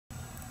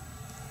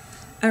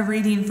A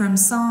reading from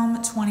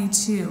Psalm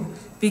 22,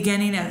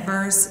 beginning at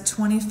verse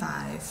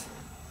 25.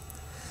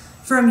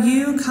 From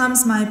you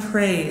comes my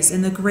praise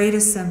in the great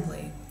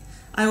assembly.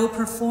 I will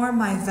perform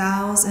my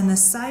vows in the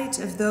sight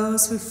of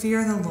those who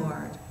fear the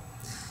Lord.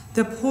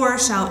 The poor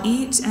shall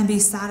eat and be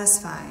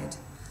satisfied.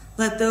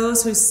 Let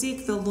those who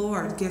seek the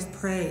Lord give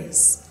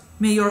praise.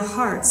 May your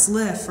hearts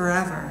live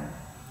forever.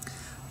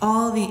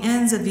 All the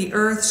ends of the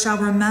earth shall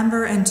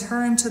remember and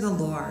turn to the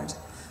Lord.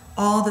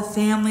 All the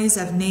families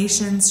of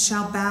nations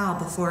shall bow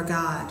before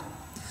God.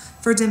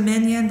 For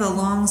dominion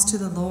belongs to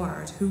the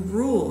Lord, who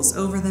rules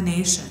over the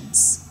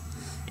nations.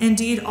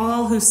 Indeed,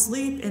 all who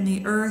sleep in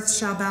the earth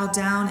shall bow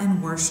down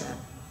and worship.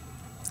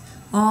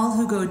 All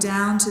who go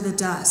down to the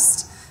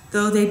dust,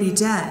 though they be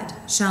dead,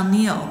 shall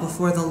kneel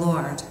before the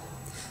Lord.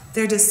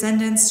 Their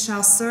descendants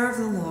shall serve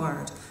the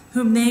Lord,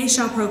 whom they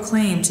shall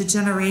proclaim to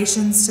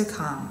generations to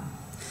come.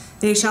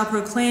 They shall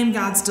proclaim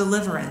God's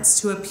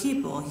deliverance to a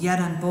people yet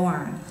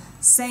unborn,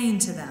 saying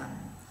to them,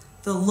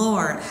 the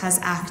Lord has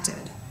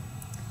acted.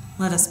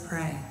 Let us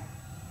pray.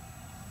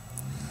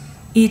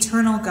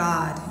 Eternal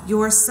God,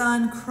 your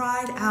Son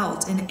cried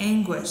out in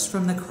anguish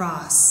from the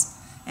cross,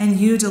 and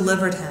you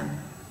delivered him.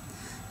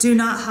 Do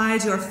not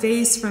hide your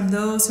face from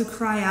those who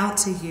cry out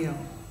to you.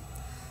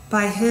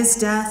 By his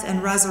death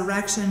and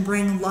resurrection,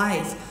 bring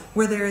life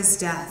where there is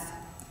death.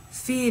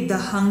 Feed the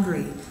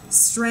hungry,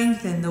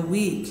 strengthen the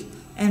weak,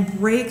 and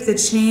break the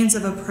chains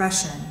of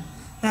oppression,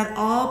 that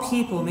all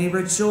people may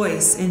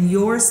rejoice in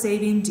your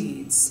saving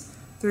deeds.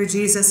 Through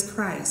Jesus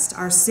Christ,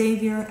 our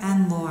Savior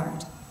and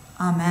Lord.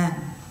 Amen.